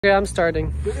Okay, I'm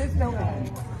starting. There is no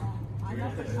end. I'm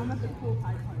at the pool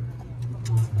high point.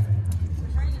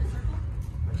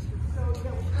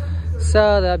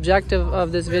 So the objective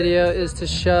of this video is to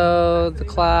show the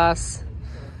class,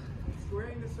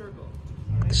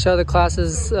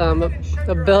 class's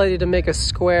ability to make a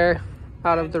square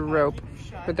out of the rope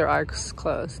with their eyes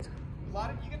closed. You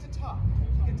get to talk.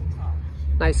 You get to talk.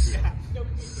 Nice. Yeah.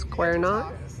 Square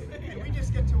knot. And we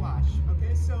just get to watch.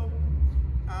 Okay, so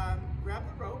grab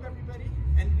the rope, everybody.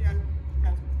 And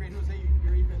that's great, Jose.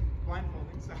 You're even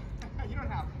blindfolding, so you don't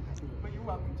have to, but you're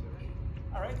welcome to.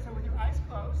 All right, so with your eyes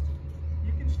closed,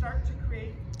 you can start to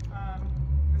create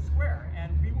the square,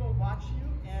 and we will watch you.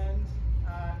 And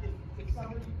if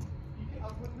somebody,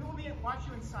 we will watch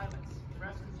you in silence. The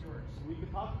rest is yours. We can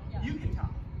talk? Yeah. You can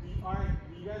talk. You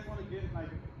guys want to get like,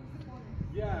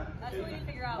 yeah. That's what we need to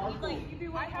figure out. I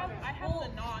have the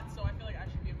knot, so I feel like I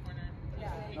should be a corner.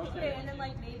 Yeah. Okay, and then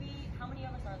like maybe, how many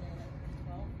of us are there?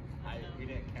 12? We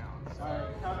didn't count. All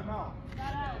right, count them out.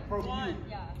 Shout out. For One. you.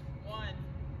 Yeah. 1,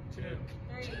 2. 3.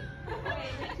 Okay,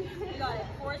 we got it.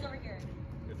 4 is over here.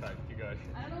 Good time. You guys.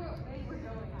 I don't know what way we're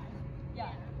going.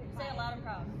 Yeah. Say it loud and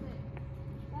proud.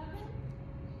 7.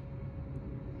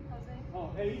 Oh,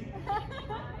 8.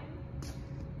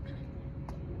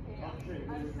 Okay,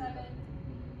 I'm 7.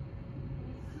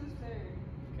 Who's third?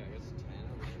 Okay, I guess 10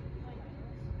 over here.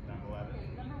 I'm 11. Okay,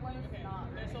 number 1 is not.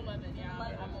 There's 11, yeah.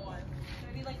 11. I'm 1. So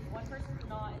maybe like one person's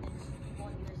not, and then people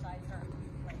on either side start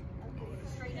like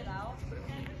straighten it out. But if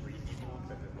we need 3 people,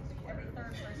 then it's a square. Every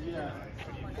third person. Yeah.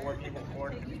 4 people,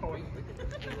 4 people. You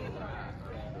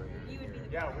would be the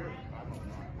Yeah, corner.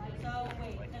 So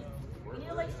wait, we need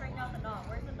to like straighten out the knot.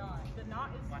 Where's the knot? The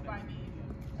knot is by me.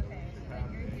 Okay, so then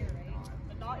you're here, right?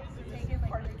 The knot is So take it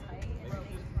like really tight and then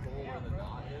Pull where the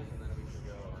knot is, and then we can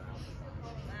go around.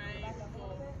 back up a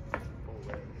little bit.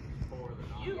 Pull where the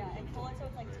knot is. Yeah, and pull it so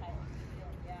it's like tight.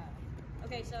 Yeah.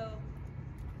 Okay, so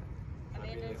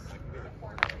Amanda's the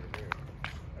corner.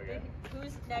 Okay.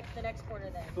 Who's next? The next corner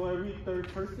then? So every third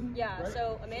person? Yeah. Right?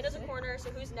 So Amanda's a corner. So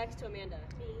who's next to Amanda?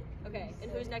 Me. Okay,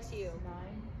 and who's next to you? 9.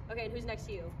 Okay, and who's next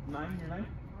to you? 9, you're 9?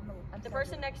 The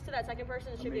person next to that second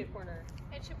person should be a corner.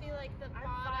 It should be like the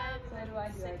bottom. So do I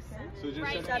do it? So just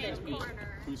Right seven. hand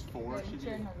corner. who's 4 should be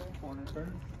Corner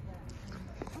turn?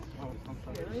 Oh, I'm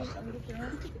sorry.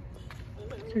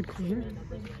 Third corner.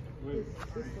 Wait,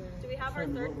 Do we have our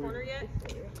third corner yet?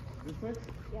 this way?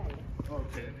 Oh,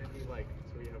 okay.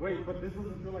 Wait, but this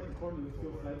doesn't feel like a corner, this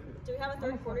feels like it. Do we have a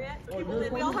third corner yet? Oh, Well,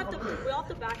 you're we all corner? have to. Okay. We all have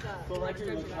to back up. So and, right like, here,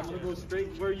 stretch it I'm out. gonna go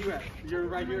straight. Where are you at? You're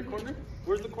right here, corner?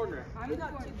 Where's the corner at? We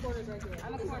got 2 corners right here.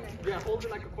 I'm a corner. Yeah, hold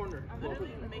it like a corner. I'm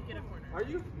literally make it a corner. Are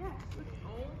you?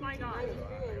 Oh my god.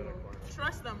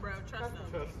 Trust them, bro. Trust them.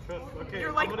 Trust. Okay, You're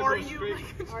I'm like, gonna are go you?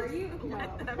 straight. Like, Are you?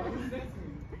 let them.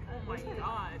 Oh my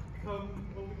god. Come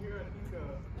over here, I think,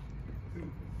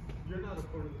 you're not a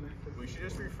corner, the next person. We should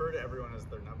just refer to everyone as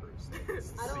their numbers.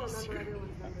 I don't remember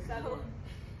everyone's numbers. So,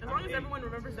 As long as everyone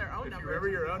remembers their own If you number. remember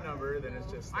your own number, then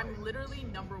it's just. I'm literally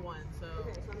number 1, so.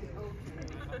 okay, so I'm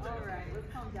okay. All right, let's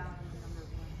calm down on the number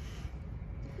 1.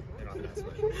 You're not that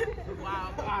special.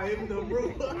 Wow. I am number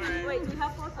 1. Alright. Wait, do we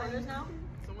have 4 corners now?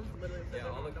 Someone's literally Yeah,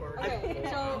 all the corners. Okay,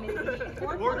 so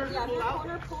 4 Corners corners. Yeah, pull 4 out?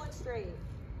 corner, pull it straight.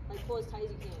 Like pull as tight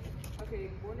as you can. Okay,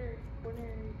 corner.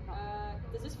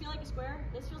 Does this feel like a square?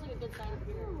 This feels like a good side over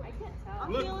here. I can't tell.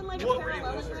 I'm feeling like a what-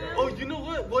 parallelogram. Oh, you know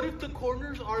what? What if the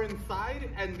corners are inside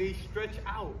and they stretch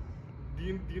out? Do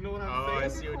you know what I'm Oh, I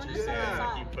saying? see what you're Corners saying. are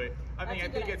Like you inside. put. I That's mean, a I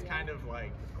good think it's idea. kind of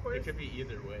like it could be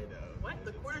either way though. What?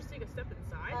 The corners take a step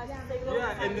inside?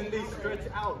 Yeah, and then they stretch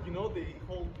out. You know, they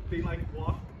like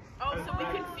walk. Oh, as so we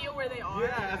back- can feel where they are?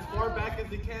 Yeah, as far back as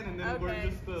they can, and then we're Okay.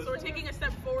 just So we're taking a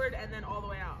step forward and then all the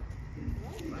way out.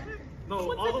 no,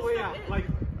 What's all the that way step out. in? Like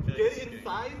feel like get it's getting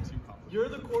inside. too complicated. You're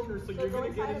the corner, so you're go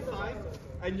gonna get inside inside, of the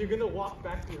and you're gonna walk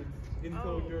backwards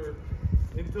until Oh.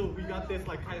 until we got this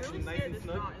like I'm kind of really nice scared and this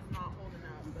snug. knot is not holding up.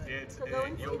 But So go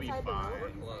You'll be inside the fine.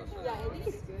 rope.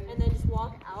 Yeah, and then just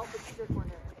walk out, but keep your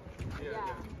corner. Yeah.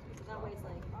 Yeah. That way it's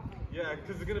like. Yeah,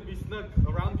 because it's gonna be snug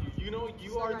around you. You know,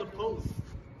 you are the post.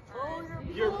 Oh,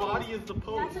 Your body is the That's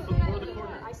post a good before the idea.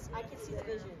 corner. I can see the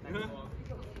vision.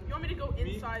 you want me to go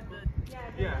inside the?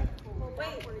 Yeah.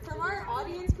 Wait, from our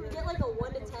audience, can we get like a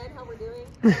 1 to 10 how we're doing?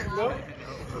 No?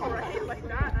 Right, like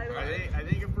that. I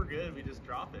think if we're good, we just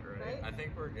drop it, right? Right? I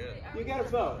think we're good. You gotta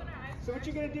vote. So what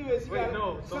you're gonna do is you Wait, gotta,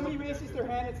 no, somebody someone- raises their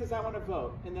hand and says I want to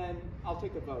vote, and then I'll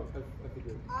take a vote of the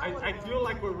group. I feel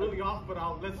like we're really off, but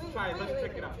let's try it. Let's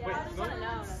check it out. Wait, How does no?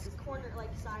 that corner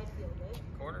like side feel good?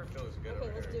 Corner feels good Okay,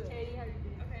 over let's do here. it. Katie, how are you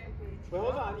doing? Okay. Well,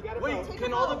 hold on, you gotta Wait, vote.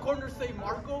 can all the corners say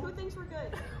Marco? Who thinks we're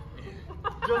good?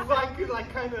 Just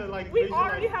like kind of like. We vision,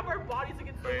 already like- have our bodies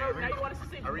against the Wait, road. are Now we- you want us to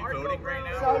say are we Marco, voting bro? right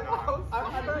now? So,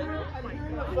 I'm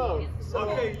hearing a vote. So,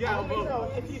 Okay, yeah, I'll vote.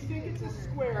 So, if you think it's a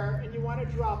square and you want to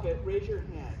drop it, raise your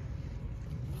hand.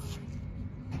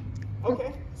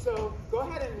 Okay, so go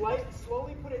ahead and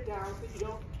slowly put it down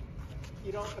so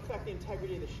you don't affect the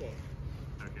integrity of the shape.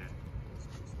 Okay.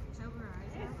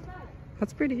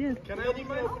 That's pretty good. Can And I then you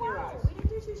open can my? open your eyes. We didn't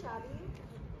do too shabby.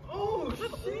 Oh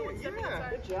shit! Yeah.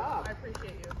 Good job. I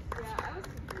appreciate you. Yeah, I was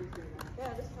confused doing that.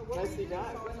 Yeah, this is Nicely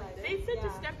done. They said to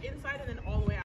step inside and then all the way out.